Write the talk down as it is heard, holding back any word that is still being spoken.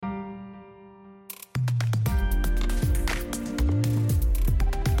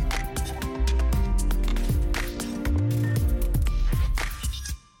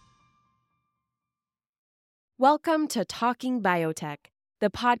Welcome to Talking Biotech,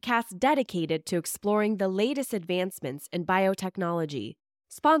 the podcast dedicated to exploring the latest advancements in biotechnology,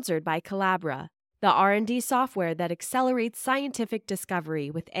 sponsored by Collabra, the R&D software that accelerates scientific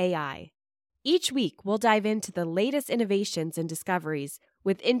discovery with AI. Each week, we'll dive into the latest innovations and discoveries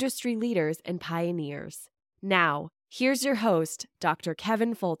with industry leaders and pioneers. Now, here's your host, Dr.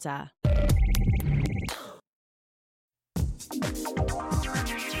 Kevin Folta.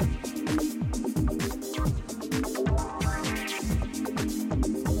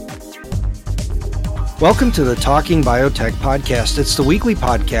 Welcome to the Talking Biotech podcast. It's the weekly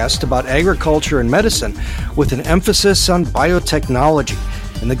podcast about agriculture and medicine with an emphasis on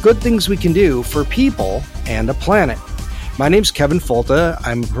biotechnology and the good things we can do for people and the planet. My name's Kevin Folta.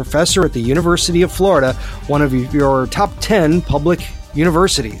 I'm a professor at the University of Florida, one of your top 10 public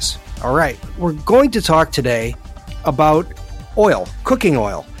universities. All right, we're going to talk today about oil, cooking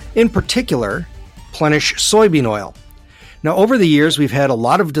oil, in particular, Plenish soybean oil. Now, over the years, we've had a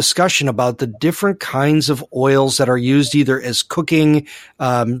lot of discussion about the different kinds of oils that are used either as cooking,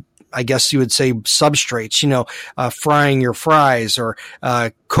 I guess you would say substrates, frying your fries or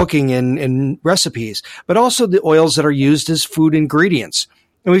cooking in recipes, but also the oils that are used as food ingredients.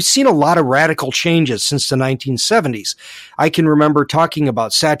 And we've seen a lot of radical changes since the 1970s. I can remember talking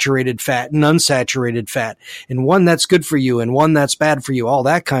about saturated fat and unsaturated fat, and one that's good for you and one that's bad for you, all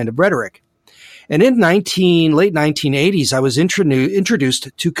that kind of rhetoric. And in late 1980s, I was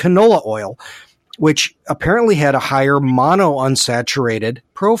introduced to canola oil, which apparently had a higher monounsaturated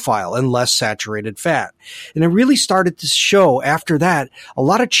profile and less saturated fat. And it really started to show after that a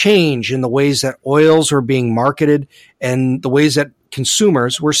lot of change in the ways that oils were being marketed and the ways that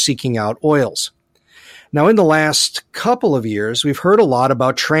consumers were seeking out oils. Now, in the last couple of years, we've heard a lot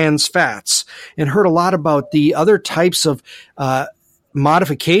about trans fats and heard a lot about the other types of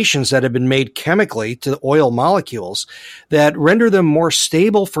modifications that have been made chemically to oil molecules that render them more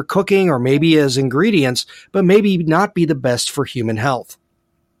stable for cooking or maybe as ingredients, but maybe not be the best for human health.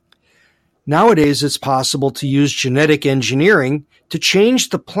 Nowadays, it's possible to use genetic engineering to change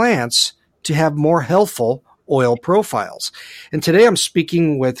the plants to have more healthful oil profiles. And today I'm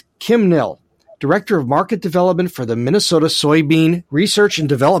speaking with Kim Nill, Director of Market Development for the Minnesota Soybean Research and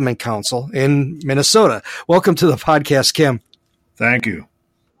Development Council in Minnesota. Welcome to the podcast, Kim. Thank you.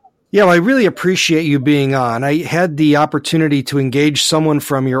 Yeah, well, I really appreciate you being on. I had the opportunity to engage someone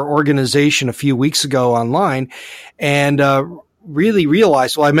from your organization a few weeks ago online and really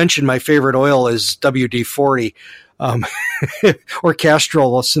realized, well, I mentioned my favorite oil is WD-40 or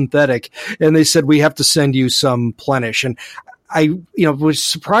Castrol synthetic. And they said, we have to send you some Plenish. And it was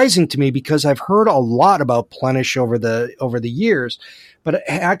surprising to me because I've heard a lot about Plenish over the years, but I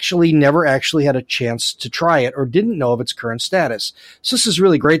actually never actually had a chance to try it or didn't know of its current status. So this is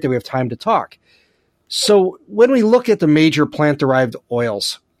really great that we have time to talk. So when we look at the major plant-derived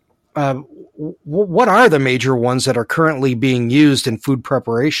oils, what are the major ones that are currently being used in food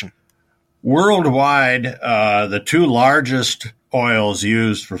preparation? Worldwide, the two largest oils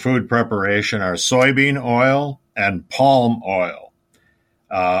used for food preparation are soybean oil and palm oil.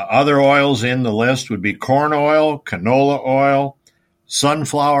 Other oils in the list would be corn oil, canola oil,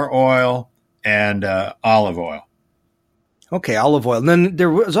 sunflower oil, and olive oil. Okay, olive oil. And then there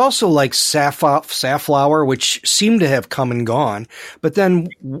was also like safflower, which seemed to have come and gone. But then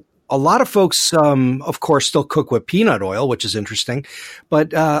a lot of folks, of course, still cook with peanut oil, which is interesting.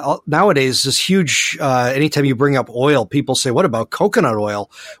 But nowadays, this huge, anytime you bring up oil, people say, what about coconut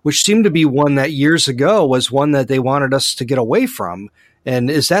oil? Which seemed to be one that years ago was one that they wanted us to get away from.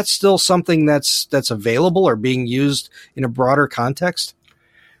 And is that still something that's available or being used in a broader context?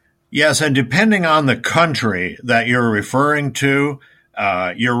 Yes, and depending on the country that you're referring to,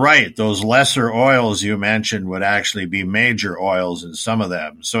 you're right. Those lesser oils you mentioned would actually be major oils in some of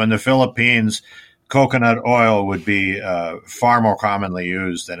them. So in the Philippines, coconut oil would be far more commonly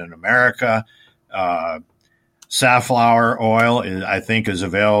used than in America. Safflower oil, I think, is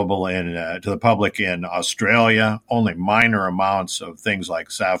available to the public in Australia. Only minor amounts of things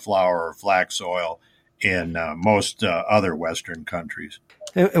like safflower or flax oil in most other Western countries.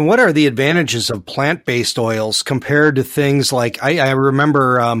 And what are the advantages of plant-based oils compared to things like I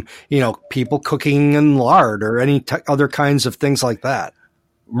remember, people cooking in lard or any other kinds of things like that?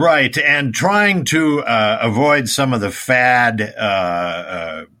 Right, and trying to avoid some of the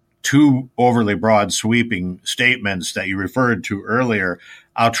fad too overly broad sweeping statements that you referred to earlier,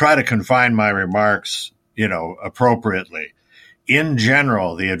 I'll try to confine my remarks, appropriately. In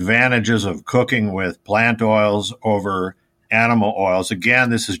general, the advantages of cooking with plant oils over animal oils, again,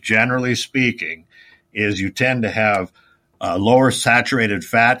 this is generally speaking, is you tend to have lower saturated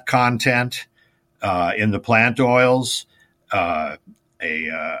fat content. in the plant oils,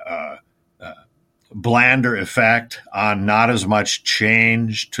 blander effect on not as much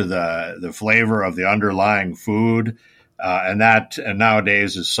change to the flavor of the underlying food. And that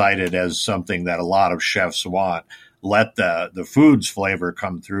nowadays is cited as something that a lot of chefs want. Let the food's flavor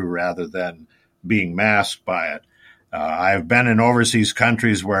come through rather than being masked by it. I've been in overseas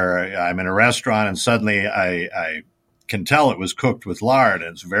countries where I'm in a restaurant and suddenly I can tell it was cooked with lard,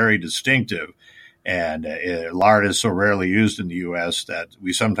 and it's very distinctive. And lard is so rarely used in the U.S. that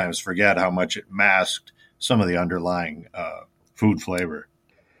we sometimes forget how much it masked some of the underlying food flavor.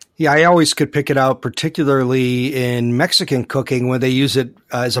 Yeah, I always could pick it out, particularly in Mexican cooking when they use it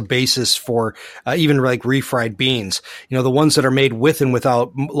as a basis for even like refried beans. You know, the ones that are made with and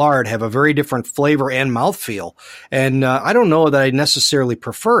without lard have a very different flavor and mouthfeel. And I don't know that I necessarily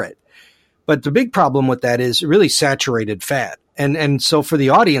prefer it. But the big problem with that is really saturated fat. And so for the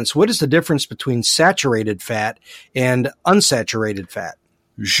audience, what is the difference between saturated fat and unsaturated fat?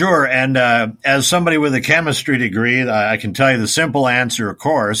 Sure. And as somebody with a chemistry degree, I can tell you the simple answer, of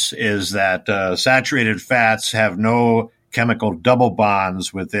course, is that saturated fats have no chemical double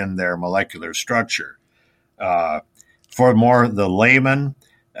bonds within their molecular structure. For more the layman,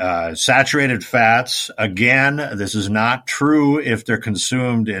 saturated fats, again, this is not true if they're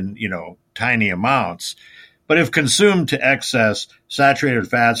consumed in, tiny amounts. But if consumed to excess, saturated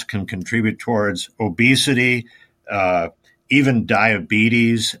fats can contribute towards obesity, even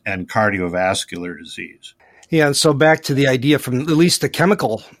diabetes and cardiovascular disease. Yeah, and so back to the idea from at least the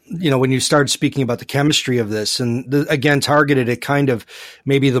chemical, when you started speaking about the chemistry of this, and again, targeted at kind of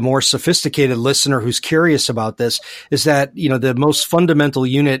maybe the more sophisticated listener who's curious about this, is that, the most fundamental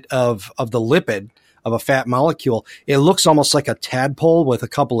unit of the lipid, of a fat molecule, it looks almost like a tadpole with a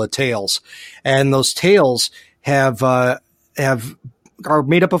couple of tails. And those tails are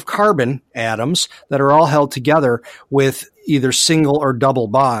made up of carbon atoms that are all held together with either single or double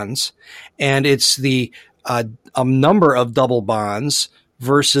bonds. And it's the a number of double bonds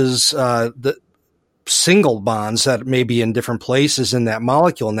versus the single bonds that may be in different places in that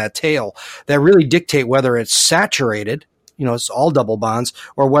molecule, in that tail, that really dictate whether it's saturated, it's all double bonds,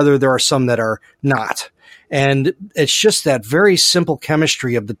 or whether there are some that are not. And it's just that very simple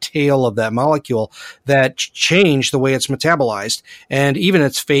chemistry of the tail of that molecule that change the way it's metabolized, and even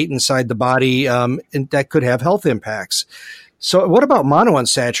its fate inside the body, and that could have health impacts. So what about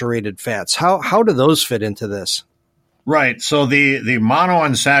monounsaturated fats? How do those fit into this? Right. So the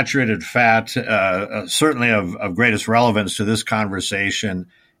monounsaturated fat, certainly of greatest relevance to this conversation,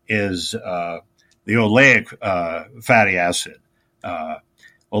 is the oleic fatty acid.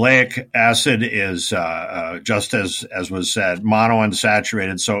 Oleic acid is, just as was said,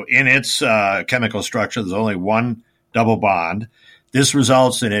 monounsaturated. So in its chemical structure, there's only one double bond. This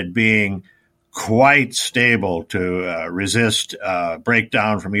results in it being quite stable to resist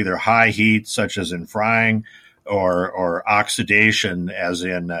breakdown from either high heat, such as in frying, or oxidation, as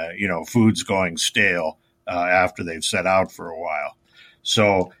in foods going stale after they've set out for a while.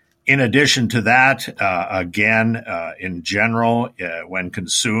 So in addition to that, again, in general, when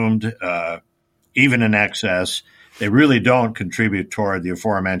consumed, even in excess, they really don't contribute toward the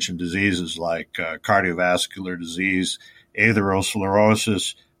aforementioned diseases like cardiovascular disease,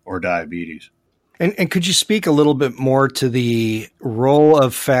 atherosclerosis, or diabetes. And could you speak a little bit more to the role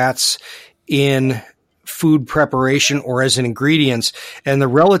of fats in food preparation or as an ingredients and the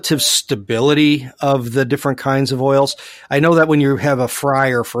relative stability of the different kinds of oils? I know that when you have a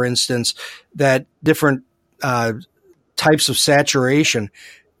fryer, for instance, that different types of saturation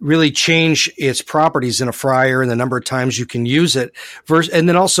really change its properties in a fryer and the number of times you can use it and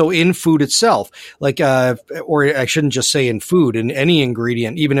then also in food itself, like, or I shouldn't just say in food, in any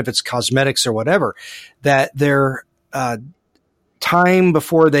ingredient, even if it's cosmetics or whatever, that their time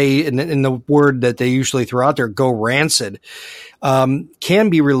before they, in the word that they usually throw out there, go rancid, can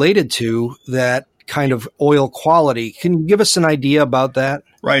be related to that kind of oil quality. Can you give us an idea about that?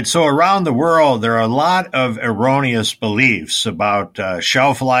 Right. So around the world, there are a lot of erroneous beliefs about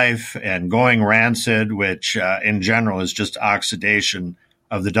shelf life and going rancid, which in general is just oxidation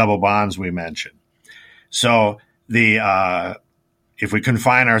of the double bonds we mentioned. So if we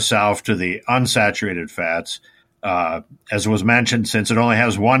confine ourselves to the unsaturated fats, as was mentioned, since it only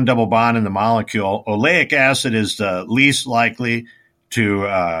has one double bond in the molecule, oleic acid is the least likely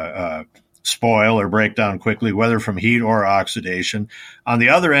to spoil or break down quickly, whether from heat or oxidation. On the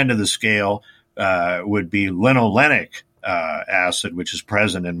other end of the scale would be linolenic acid, which is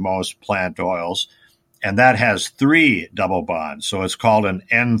present in most plant oils, and that has 3 double bonds. So it's called an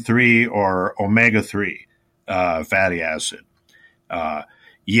N3 or omega-3 fatty acid.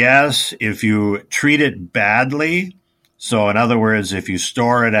 Yes, if you treat it badly, so in other words, if you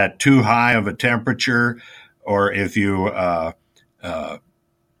store it at too high of a temperature, or if you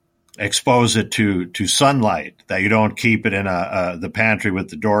expose it to sunlight, that you don't keep it in the pantry with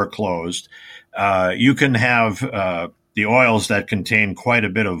the door closed, you can have the oils that contain quite a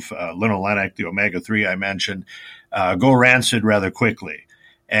bit of linolenic, the omega-3 I mentioned, go rancid rather quickly.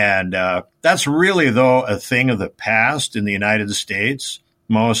 And that's really, though, a thing of the past in the United States.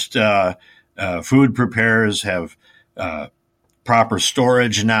 Most food preparers have proper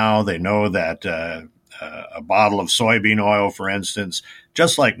storage now. They know that a bottle of soybean oil, for instance,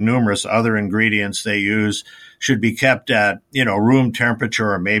 just like numerous other ingredients they use, should be kept at, room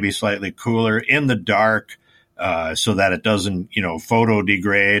temperature or maybe slightly cooler in the dark, so that it doesn't, photo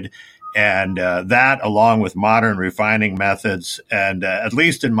degrade. And that, along with modern refining methods, and at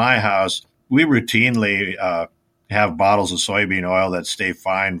least in my house, we routinely have bottles of soybean oil that stay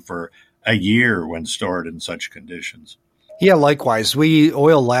fine for a year when stored in such conditions. Yeah, likewise.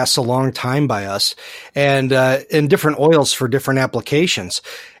 Oil lasts a long time by us, and different oils for different applications.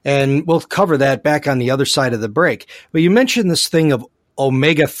 And we'll cover that back on the other side of the break. But you mentioned this thing of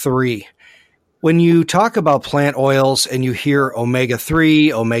omega-3. When you talk about plant oils and you hear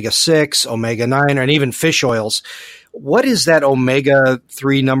omega-3, omega-6, omega-9, and even fish oils, what is that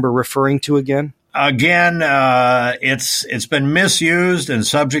omega-3 number referring to again? Again, it's been misused and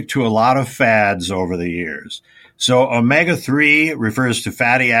subject to a lot of fads over the years. So omega-3 refers to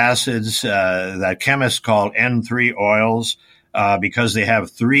fatty acids that chemists call N3 oils because they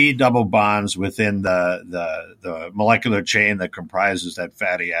have 3 double bonds within the molecular chain that comprises that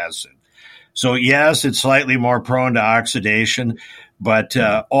fatty acid. So yes, it's slightly more prone to oxidation, but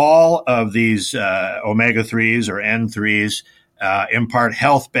all of these omega-3s or N3s impart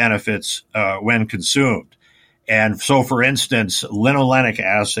health benefits when consumed. And so, for instance, linolenic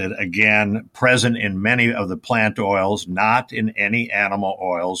acid, again, present in many of the plant oils, not in any animal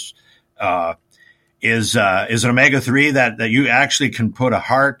oils, is an omega-3 that you actually can put a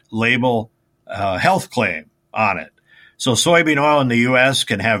heart label health claim on it. So soybean oil in the U.S.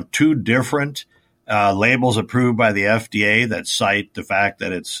 can have 2 different labels approved by the FDA that cite the fact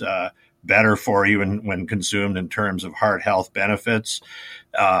that it's better for you when consumed in terms of heart health benefits.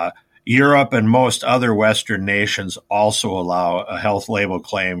 Europe and most other Western nations also allow a health label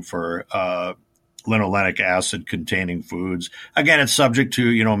claim for linolenic acid containing foods. Again, it's subject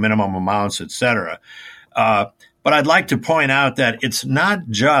to, minimum amounts, et cetera. But I'd like to point out that it's not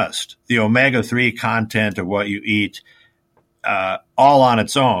just the omega-3 content of what you eat all on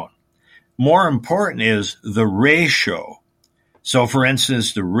its own. More important is the ratio. So, for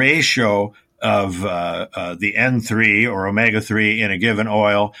instance, the ratio of the N3 or omega-3 in a given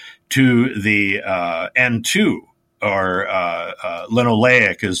oil to the N2 or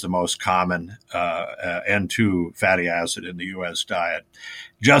linoleic is the most common N2 fatty acid in the U.S. diet.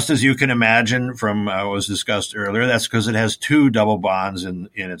 Just as you can imagine from what was discussed earlier, that's because it has 2 double bonds in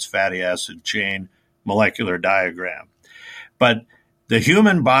its fatty acid chain molecular diagram. But the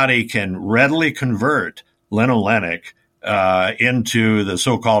human body can readily convert linolenic into the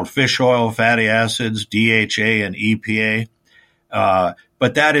so-called fish oil fatty acids, DHA and EPA.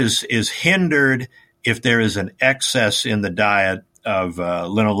 But that is hindered if there is an excess in the diet of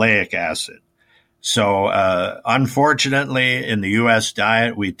linoleic acid. So unfortunately, in the U.S.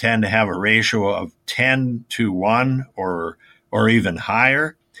 diet, we tend to have a ratio of 10-1 or even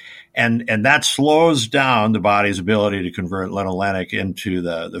higher. And that slows down the body's ability to convert linolenic into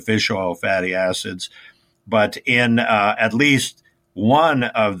the fish oil fatty acids. But in at least one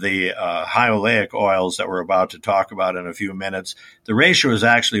of the high oleic oils that we're about to talk about in a few minutes, the ratio is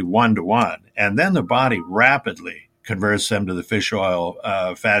actually 1-1. And then the body rapidly converts them to the fish oil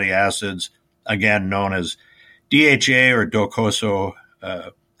fatty acids, again known as DHA or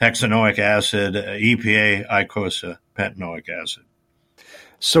docosahexaenoic acid, EPA, eicosapentaenoic acid.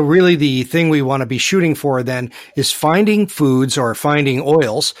 So really the thing we want to be shooting for then is finding foods or finding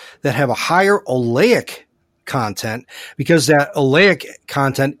oils that have a higher oleic content, because that oleic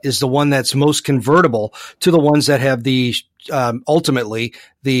content is the one that's most convertible to the ones that have the ultimately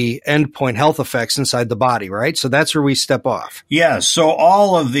the endpoint health effects inside the body, right? So that's where we step off. Yes. So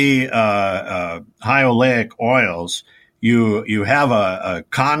all of the high oleic oils, you have a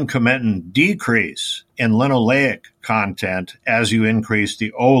concomitant decrease in linoleic content as you increase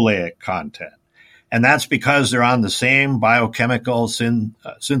the oleic content. And that's because they're on the same biochemical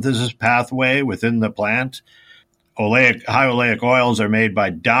synthesis pathway within the plant. High oleic oils are made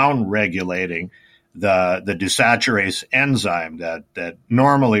by down-regulating the desaturase enzyme that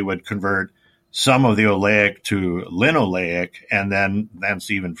normally would convert some of the oleic to linoleic, and then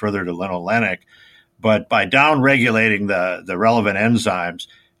that's even further to linolenic. But by down-regulating the relevant enzymes,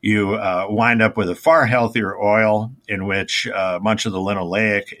 you wind up with a far healthier oil in which much of the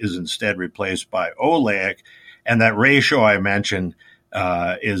linoleic is instead replaced by oleic. And that ratio I mentioned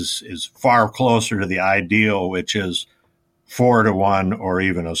is far closer to the ideal, which is 4-to-1 or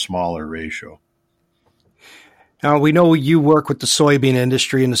even a smaller ratio. Now, we know you work with the soybean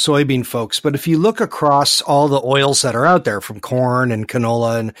industry and the soybean folks, but if you look across all the oils that are out there from corn and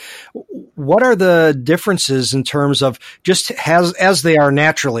canola, and what are the differences in terms of just as they are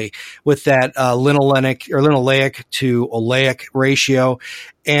naturally with that linolenic or linoleic to oleic ratio?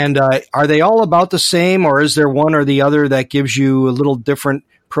 And are they all about the same, or is there one or the other that gives you a little different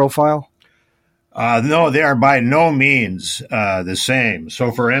profile? No, they are by no means the same.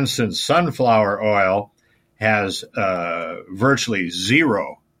 So, for instance, sunflower oil has virtually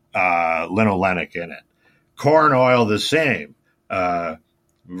zero linolenic in it. Corn oil, the same,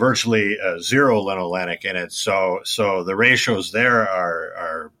 virtually zero linolenic in it. So the ratios there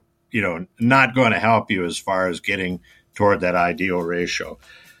are not going to help you as far as getting toward that ideal ratio.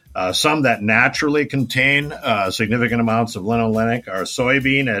 Some that naturally contain significant amounts of linolenic are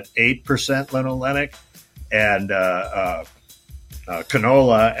soybean at 8% linolenic and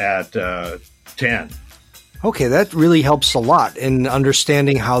canola at 10%. Okay, that really helps a lot in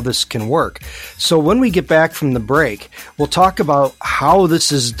understanding how this can work. So when we get back from the break, we'll talk about how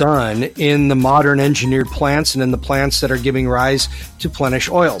this is done in the modern engineered plants and in the plants that are giving rise to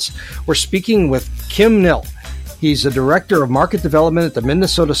Plenish oils. We're speaking with Kim Nill. He's the Director of Market Development at the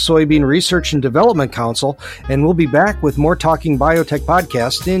Minnesota Soybean Research and Development Council, and we'll be back with more Talking Biotech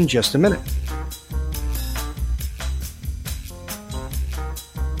podcast in just a minute.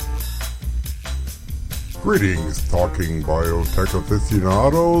 Greetings, Talking Biotech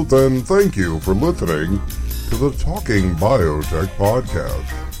aficionados, and thank you for listening to the Talking Biotech podcast.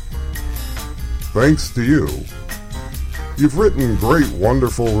 Thanks to you. You've written great,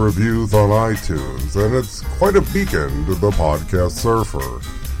 wonderful reviews on iTunes, and it's quite a beacon to the podcast surfer.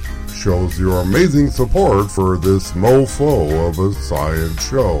 Shows your amazing support for this mofo of a science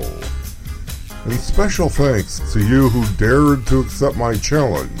show. And special thanks to you who dared to accept my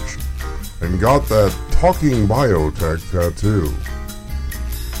challenge and got that Talking Biotech tattoo.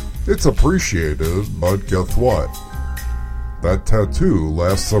 It's appreciated, but guess what? That tattoo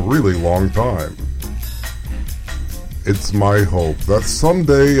lasts a really long time. It's my hope that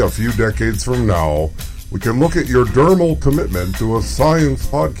someday, a few decades from now, we can look at your dermal commitment to a science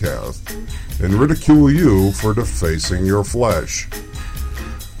podcast and ridicule you for defacing your flesh.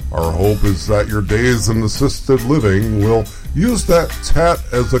 Our hope is that your days in assisted living will use that tat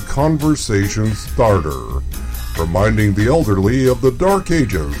as a conversation starter, reminding the elderly of the dark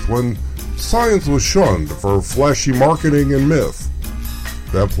ages when science was shunned for flashy marketing and myth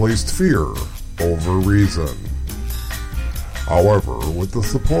that placed fear over reason. However, with the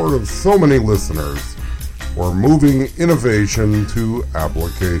support of so many listeners, we're moving innovation to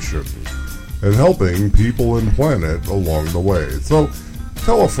application and helping people and planet along the way. So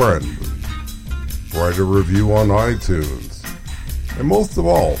tell a friend, write a review on iTunes, and most of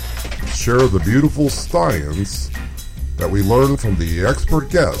all, share the beautiful science that we learn from the expert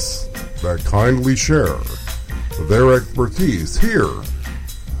guests that kindly share their expertise here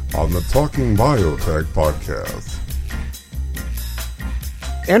on the Talking Biotech podcast.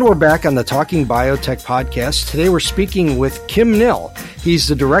 And we're back on the Talking Biotech podcast. Today we're speaking with Kim Nill. He's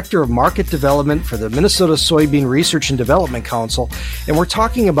the Director of Market Development for the Minnesota Soybean Research and Development Council, and we're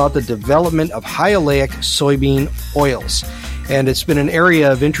talking about the development of high oleic soybean oils. And it's been an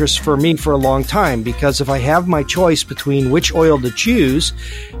area of interest for me for a long time, because if I have my choice between which oil to choose,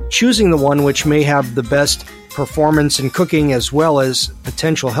 choosing the one which may have the best performance in cooking as well as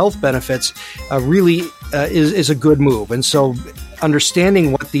potential health benefits really is a good move. And so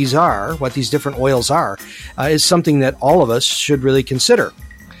understanding what these different oils are, is something that all of us should really consider.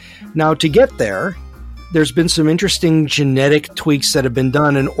 Now, to get there, there's been some interesting genetic tweaks that have been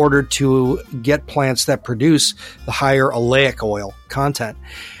done in order to get plants that produce the higher oleic oil content.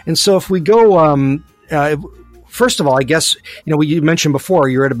 And so if we go, first of all, I guess, you mentioned before,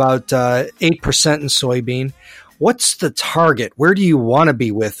 you're at about 8% in soybean. What's the target? Where do you want to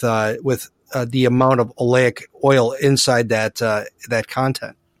be with the amount of oleic oil inside that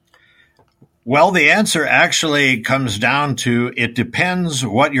content? Well, the answer actually comes down to it depends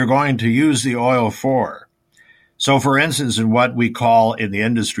what you're going to use the oil for. So, for instance, in what we call in the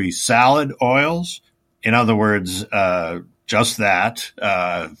industry salad oils, in other words, just that,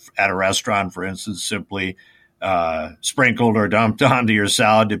 at a restaurant, for instance, simply sprinkled or dumped onto your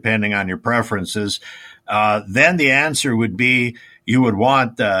salad, depending on your preferences, then the answer would be you would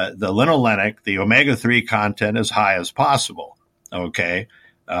want the linolenic, the omega-3 content, as high as possible. Okay.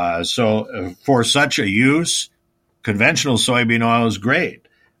 So for such a use, conventional soybean oil is great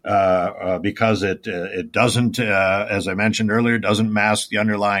because it doesn't, as I mentioned earlier, doesn't mask the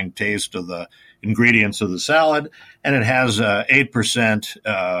underlying taste of the ingredients of the salad, and it has 8%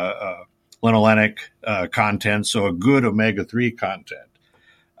 linolenic content, so a good omega-3 content.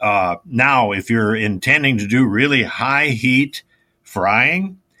 Now, if you're intending to do really high heat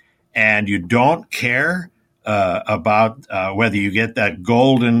frying and you don't care about whether you get that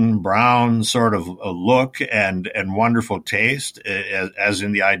golden brown sort of a look and wonderful taste, as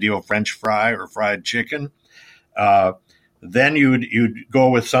in the ideal French fry or fried chicken, then you'd go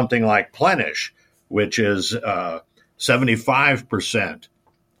with something like Plenish, which is 75%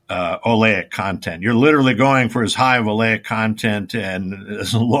 oleic content. You're literally going for as high of oleic content and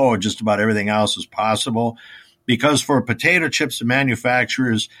as low just about everything else as possible. Because for potato chips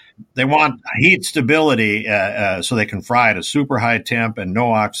manufacturers, they want heat stability so they can fry at a super high temp and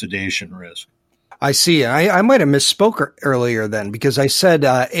no oxidation risk. I see. I might have misspoke earlier then because I said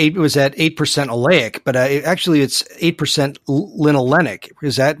it was at 8% oleic, but actually it's 8% linolenic.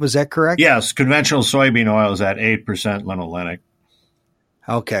 Was that correct? Yes, conventional soybean oil is at 8% linolenic.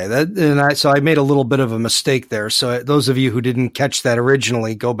 Okay, so I made a little bit of a mistake there. So those of you who didn't catch that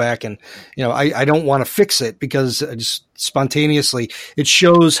originally, go back and, I don't want to fix it because just spontaneously it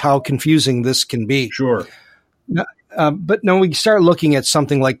shows how confusing this can be. Sure. But no, we start looking at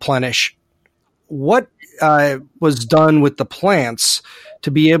something like Plenish. What was done with the plants to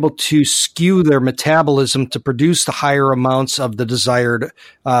be able to skew their metabolism to produce the higher amounts of the desired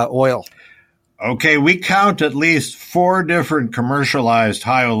oil? Okay, we count at least 4 different commercialized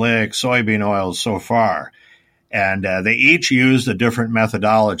high oleic soybean oils so far, and they each used a different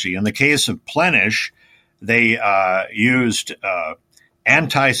methodology. In the case of Plenish, they used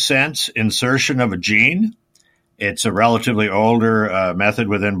antisense insertion of a gene. It's a relatively older method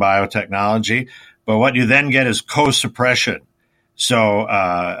within biotechnology, but what you then get is co-suppression. So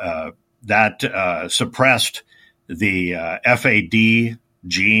that suppressed the FAD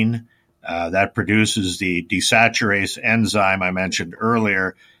gene that produces the desaturase enzyme I mentioned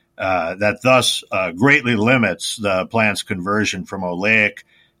earlier, that thus greatly limits the plant's conversion from oleic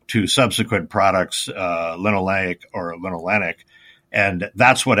to subsequent products, linoleic or linolenic. And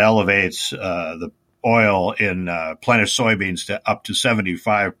that's what elevates the oil in Plenish soybeans to up to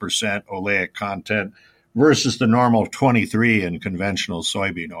 75% oleic content versus the normal 23% in conventional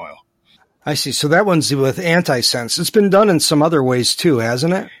soybean oil. I see. So that one's with antisense. It's been done in some other ways too,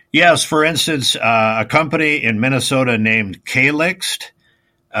 hasn't it? Yes. For instance, a company in Minnesota named Calyxt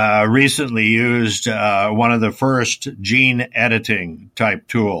recently used one of the first gene editing type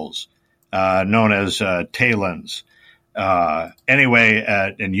tools known as Talens.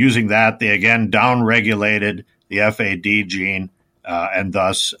 And using that, they again downregulated the FAD gene and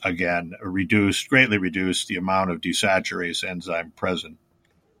thus, again, greatly reduced the amount of desaturase enzyme present.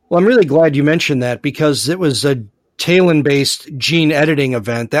 Well, I'm really glad you mentioned that because it was a Talon-based gene editing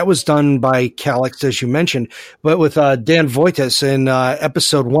event that was done by Calyxt, as you mentioned, but with Dan Voitas in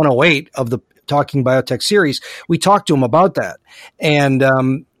episode 108 of the Talking Biotech series, we talked to him about that. And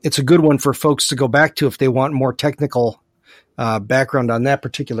it's a good one for folks to go back to if they want more technical background on that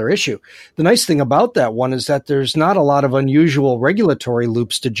particular issue. The nice thing about that one is that there's not a lot of unusual regulatory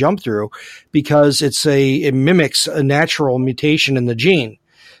loops to jump through because it mimics a natural mutation in the gene.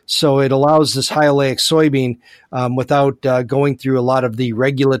 So it allows this high oleic soybean without going through a lot of the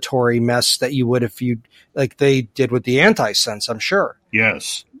regulatory mess that you would if you, like they did with the antisense, I'm sure.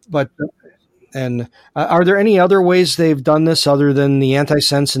 Yes. But are there any other ways they've done this other than the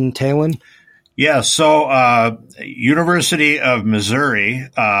antisense and Talon? Yeah, so University of Missouri,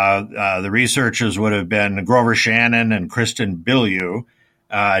 the researchers would have been Grover Shannon and Kristen Bilyeu,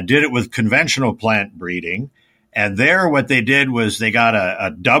 did it with conventional plant breeding. And there what they did was they got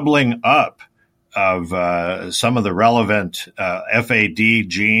a doubling up of some of the relevant FAD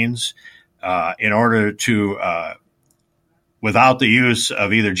genes in order to, without the use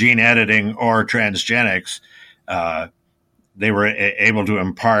of either gene editing or transgenics, they were able to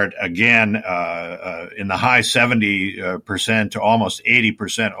impart, again, in the high 70% to almost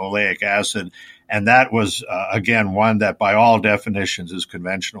 80% oleic acid. And that was, again, one that by all definitions is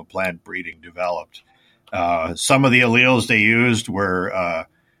conventional plant breeding developed. Some of the alleles they used were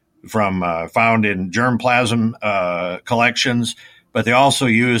found in germplasm collections, but they also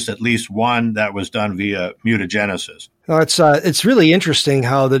used at least one that was done via mutagenesis. Well, it's really interesting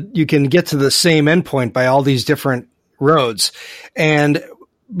how that you can get to the same endpoint by all these different roads. And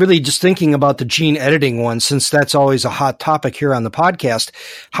really just thinking about the gene editing one, since that's always a hot topic here on the podcast,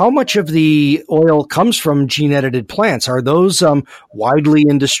 how much of the oil comes from gene edited plants? Are those widely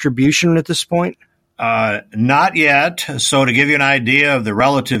in distribution at this point? Not yet. So to give you an idea of the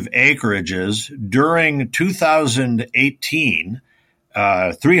relative acreages, during 2018,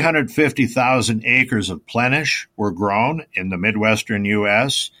 350,000 acres of Plenish were grown in the Midwestern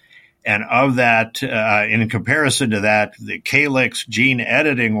U.S., and of that, in comparison to that, the Calyx gene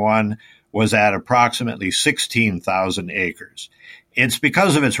editing one was at approximately 16,000 acres. It's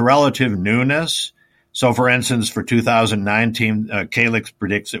because of its relative newness. So, for instance, for 2019, Calyx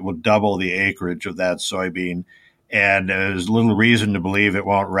predicts it will double the acreage of that soybean, and there's little reason to believe it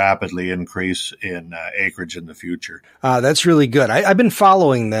won't rapidly increase in acreage in the future. That's really good. I've been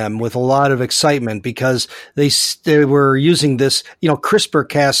following them with a lot of excitement because they were using this,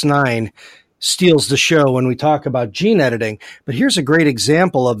 CRISPR-Cas9 steals the show when we talk about gene editing. But here's a great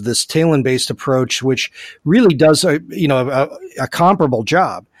example of this TALEN-based approach, which really does a comparable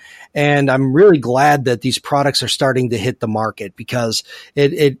job. And I'm really glad that these products are starting to hit the market because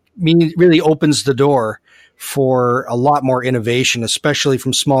it really opens the door for a lot more innovation, especially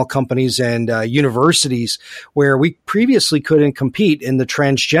from small companies and universities where we previously couldn't compete in the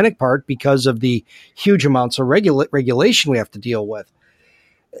transgenic part because of the huge amounts of regulation we have to deal with.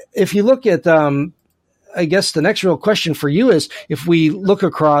 If you look at, I guess the next real question for you is, if we look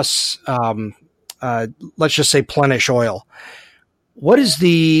across, let's just say Plenish oil, what is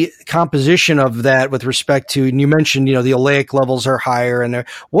the composition of that with respect to, and you mentioned, the oleic levels are higher, and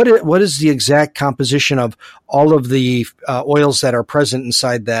what is the exact composition of all of the oils that are present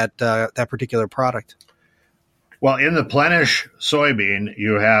inside that particular product? Well, in the Plenish soybean,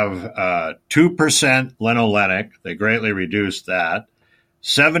 you have 2% linolenic. They greatly reduced that.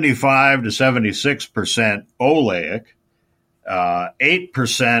 75 to 76% oleic,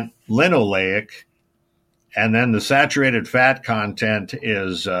 8% linoleic, and then the saturated fat content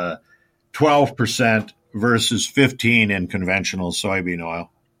is 12% versus 15% in conventional soybean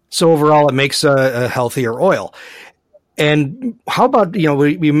oil. So overall, it makes a healthier oil. And how about,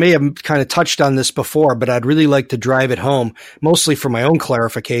 we may have kind of touched on this before, but I'd really like to drive it home, mostly for my own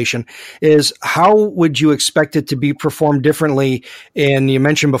clarification, is how would you expect it to be performed differently? And you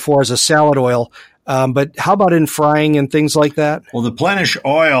mentioned before as a salad oil, but how about in frying and things like that? Well, the Plenish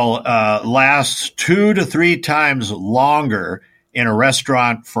oil lasts 2 to 3 times longer in a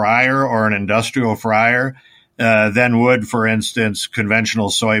restaurant fryer or an industrial fryer than would, for instance, conventional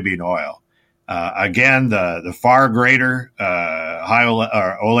soybean oil. Again, the far greater high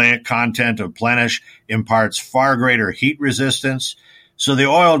oleic content of Plenish imparts far greater heat resistance. So the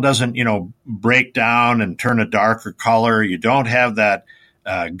oil doesn't, break down and turn a darker color. You don't have that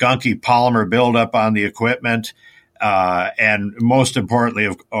gunky polymer buildup on the equipment. And most importantly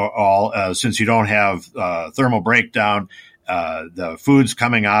of all, since you don't have thermal breakdown, the foods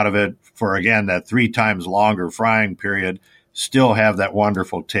coming out of it for, again, that 3 times longer frying period still have that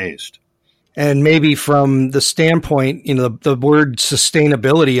wonderful taste. And maybe from the standpoint, the word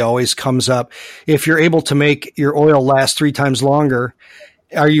sustainability always comes up. If you're able to make your oil last 3 times longer,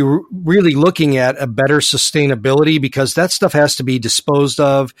 are you really looking at a better sustainability? Because that stuff has to be disposed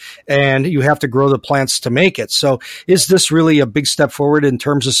of and you have to grow the plants to make it. So is this really a big step forward in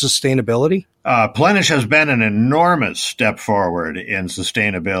terms of sustainability? Plenish has been an enormous step forward in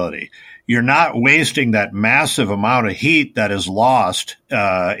sustainability. You're not wasting that massive amount of heat that is lost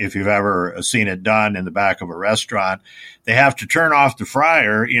if you've ever seen it done in the back of a restaurant. They have to turn off the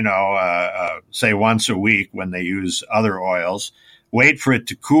fryer, say once a week when they use other oils, wait for it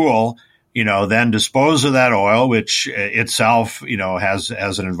to cool, then dispose of that oil, which itself, has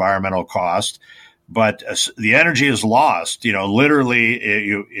an environmental cost. But the energy is lost. Literally,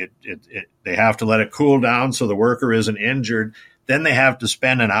 they have to let it cool down so the worker isn't injured. Then they have to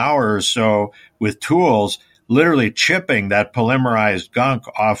spend an hour or so with tools literally chipping that polymerized gunk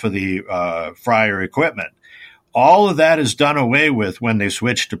off of the fryer equipment. All of that is done away with when they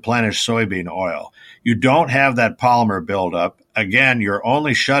switch to Plenish soybean oil. You don't have that polymer buildup. Again, you're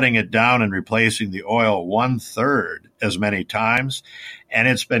only shutting it down and replacing the oil 1/3 as many times. And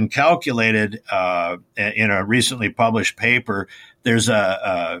it's been calculated in a recently published paper. There's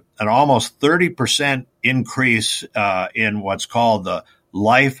an almost 30% increase in what's called the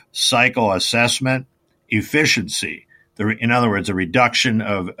life cycle assessment efficiency. In other words, a reduction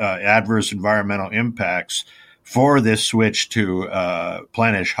of adverse environmental impacts for this switch to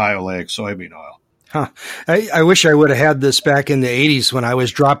Plenish high oleic soybean oil. Huh. I wish I would have had this back in the 80s when I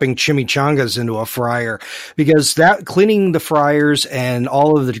was dropping chimichangas into a fryer, because that cleaning the fryers and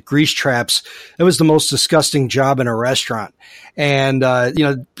all of the grease traps, it was the most disgusting job in a restaurant. And,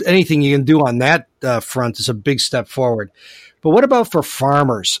 anything you can do on that front is a big step forward. But what about for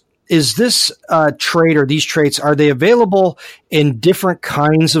farmers? Is this trait or these traits, are they available in different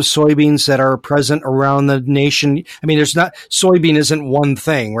kinds of soybeans that are present around the nation? I mean, soybean isn't one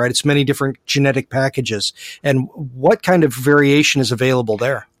thing, right? It's many different genetic packages. And what kind of variation is available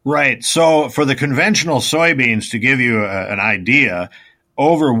there? Right. So for the conventional soybeans, to give you an idea,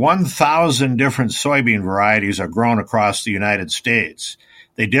 over 1,000 different soybean varieties are grown across the United States.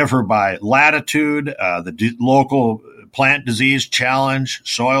 They differ by latitude, the local plant disease challenge,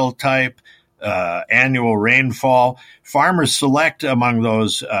 soil type, annual rainfall. Farmers select among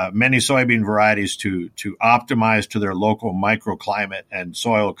those many soybean varieties to optimize to their local microclimate and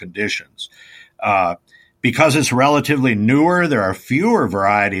soil conditions. Because it's relatively newer, there are fewer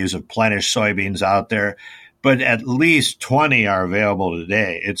varieties of Plenish soybeans out there, but at least 20 are available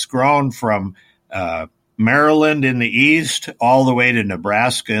today. It's grown from Maryland in the east all the way to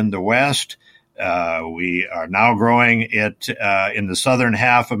Nebraska in the west. We are now growing it in the southern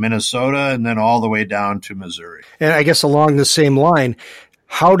half of Minnesota and then all the way down to Missouri. And I guess along the same line,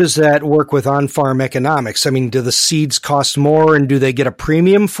 how does that work with on-farm economics? I mean, do the seeds cost more and do they get a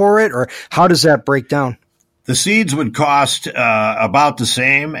premium for it, or how does that break down? The seeds would cost about the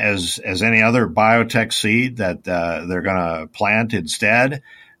same as any other biotech seed that they're going to plant instead.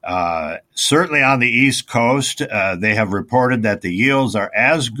 Certainly on the East Coast, they have reported that the yields are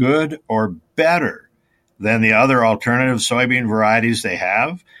as good or better than the other alternative soybean varieties they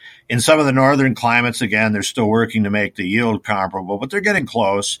have. In some of the northern climates, again, they're still working to make the yield comparable, but they're getting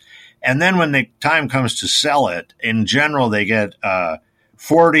close. And then when the time comes to sell it, in general, they get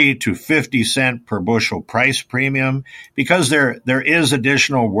 40 to 50 cent per bushel price premium. Because there is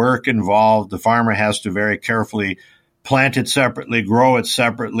additional work involved, the farmer has to very carefully plant it separately, grow it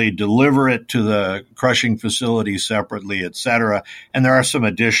separately, deliver it to the crushing facility separately, et cetera. And there are some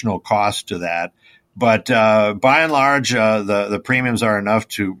additional costs to that. But by and large, the premiums are enough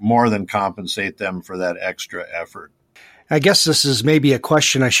to more than compensate them for that extra effort. I guess this is maybe a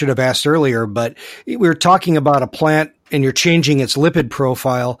question I should have asked earlier, but we were talking about a plant and you're changing its lipid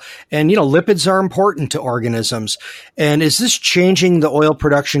profile. And, lipids are important to organisms. And is this changing the oil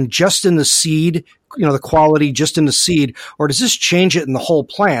production just in the seed, the quality just in the seed, or does this change it in the whole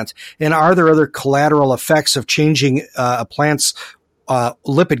plant? And are there other collateral effects of changing a plant's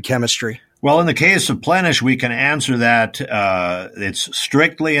lipid chemistry? Well, in the case of Plenish, we can answer that it's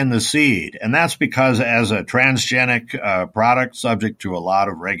strictly in the seed. And that's because as a transgenic product subject to a lot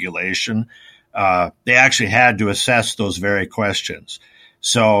of regulation, they actually had to assess those very questions.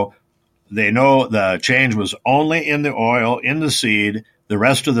 So they know the change was only in the oil, in the seed, the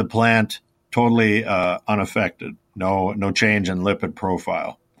rest of the plant totally unaffected. No change in lipid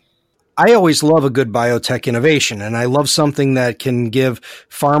profile. I always love a good biotech innovation, and I love something that can give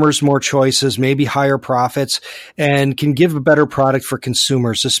farmers more choices, maybe higher profits, and can give a better product for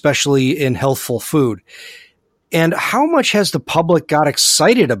consumers, especially in healthful food. And how much has the public got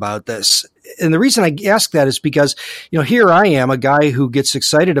excited about this? And the reason I ask that is because, here I am, a guy who gets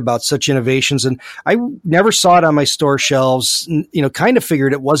excited about such innovations, and I never saw it on my store shelves, kind of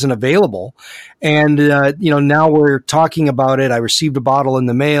figured it wasn't available. And, now we're talking about it. I received a bottle in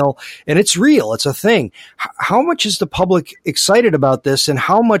the mail, and it's real. It's a thing. How much is the public excited about this, and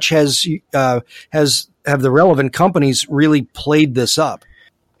how much have the relevant companies really played this up?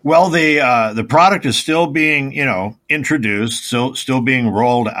 Well, the product is still being, introduced, still being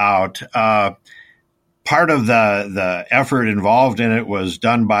rolled out. Part of the effort involved in it was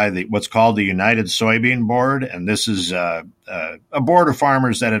done by what's called the United Soybean Board, and this is a board of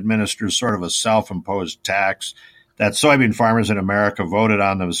farmers that administers sort of a self-imposed tax that soybean farmers in America voted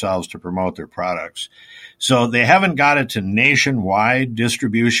on themselves to promote their products. So they haven't got it to nationwide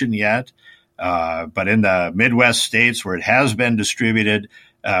distribution yet, but in the Midwest states where it has been distributed,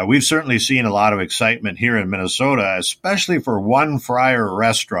 we've certainly seen a lot of excitement here in Minnesota, especially for one fryer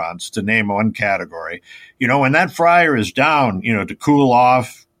restaurants, to name one category. When that fryer is down, to cool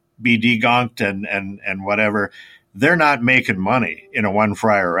off, be degunked and whatever, they're not making money in a one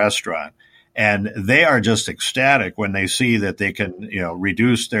fryer restaurant. And they are just ecstatic when they see that they can,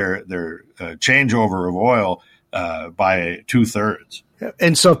 reduce their changeover of oil by 2/3.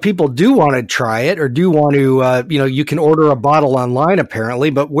 And so if people do want to try it or do want to, you can order a bottle online apparently,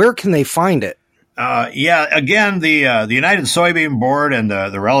 but where can they find it? Again, the United Soybean Board and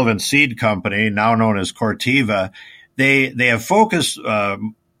the relevant seed company, now known as Corteva, they have focused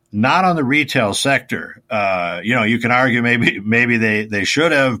not on the retail sector. You can argue maybe they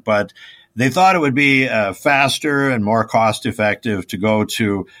should have, but they thought it would be faster and more cost effective to go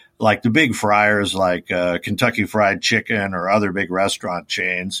to like the big fryers like Kentucky Fried Chicken or other big restaurant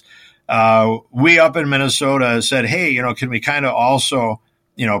chains. We up in Minnesota said, hey, can we kind of also,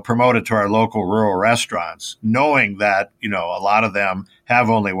 promote it to our local rural restaurants, knowing that, a lot of them have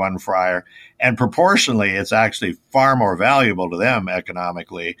only one fryer. And proportionally, it's actually far more valuable to them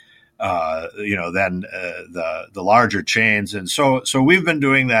economically, than the larger chains. And so we've been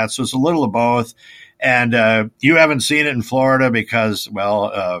doing that. So it's a little of both. And you haven't seen it in Florida because,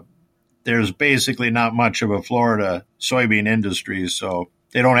 there's basically not much of a Florida soybean industry. So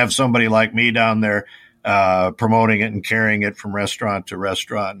they don't have somebody like me down there promoting it and carrying it from restaurant to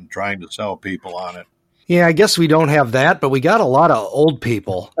restaurant and trying to sell people on it. Yeah, I guess we don't have that, but we got a lot of old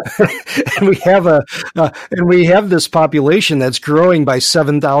people, and we have this population that's growing by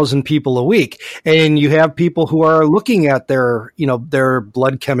 7,000 people a week. And you have people who are looking at their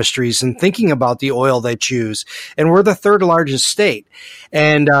blood chemistries and thinking about the oil they choose. And we're the third largest state.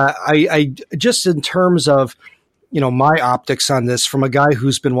 And I just in terms of my optics on this from a guy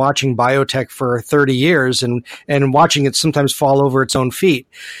who's been watching biotech for 30 years and watching it sometimes fall over its own feet,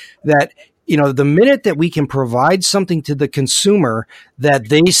 that the minute that we can provide something to the consumer that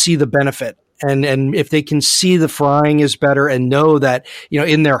they see the benefit, and if they can see the frying is better and know that,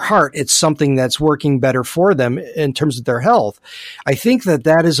 in their heart, it's something that's working better for them in terms of their health, I think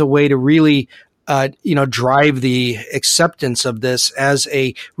that is a way to really drive the acceptance of this as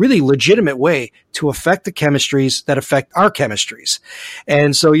a really legitimate way to affect the chemistries that affect our chemistries.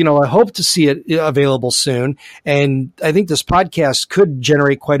 And so, I hope to see it available soon. And I think this podcast could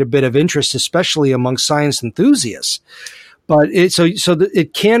generate quite a bit of interest, especially among science enthusiasts. But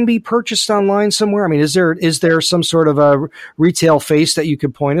it can be purchased online somewhere. I mean, is there some sort of a retail face that you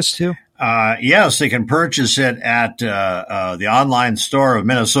could point us to? Yes, they can purchase it at the online store of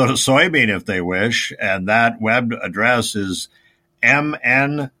Minnesota Soybean if they wish, and that web address is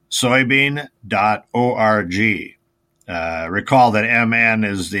mnsoybean.org. Recall that MN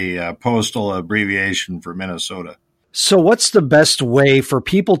is the postal abbreviation for Minnesota. So what's the best way for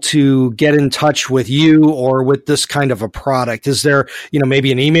people to get in touch with you or with this kind of a product? Is there,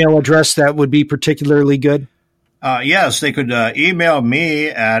 maybe an email address that would be particularly good? Yes, they could email me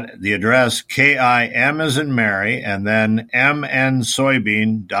at the address KIM as in Mary and then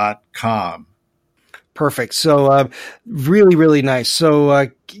mnsoybean.com. Perfect. So really, really nice. So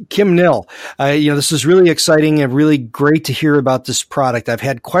Kim Nill, this is really exciting and really great to hear about this product. I've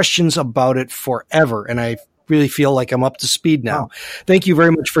had questions about it forever, and I really feel like I'm up to speed now. Wow. Thank you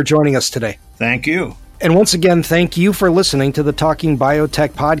very much for joining us today. Thank you. And once again, thank you for listening to the Talking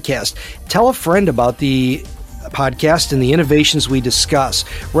Biotech podcast. Tell a friend about the podcast and the innovations we discuss.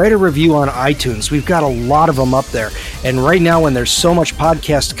 Write a review on iTunes. We've got a lot of them up there. And right now, when there's so much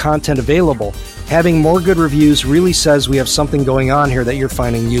podcast content available, having more good reviews really says we have something going on here that you're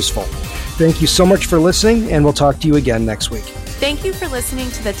finding useful. Thank you so much for listening, and we'll talk to you again next week. Thank you for listening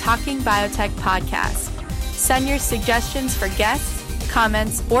to the Talking Biotech podcast. Send your suggestions for guests,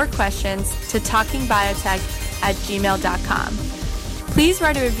 comments, or questions to talkingbiotech@gmail.com. Please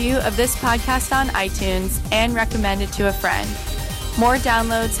write a review of this podcast on iTunes and recommend it to a friend. More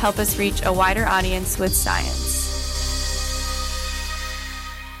downloads help us reach a wider audience with science.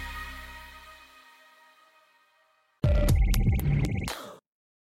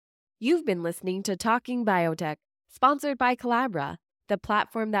 You've been listening to Talking Biotech, sponsored by Collabra, the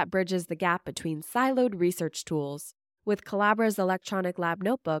platform that bridges the gap between siloed research tools. With Collabra's electronic lab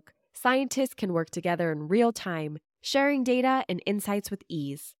notebook, scientists can work together in real time, sharing data and insights with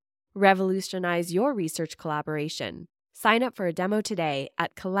ease. Revolutionize your research collaboration. Sign up for a demo today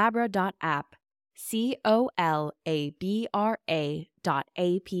at collabra.app, COLABRA.app.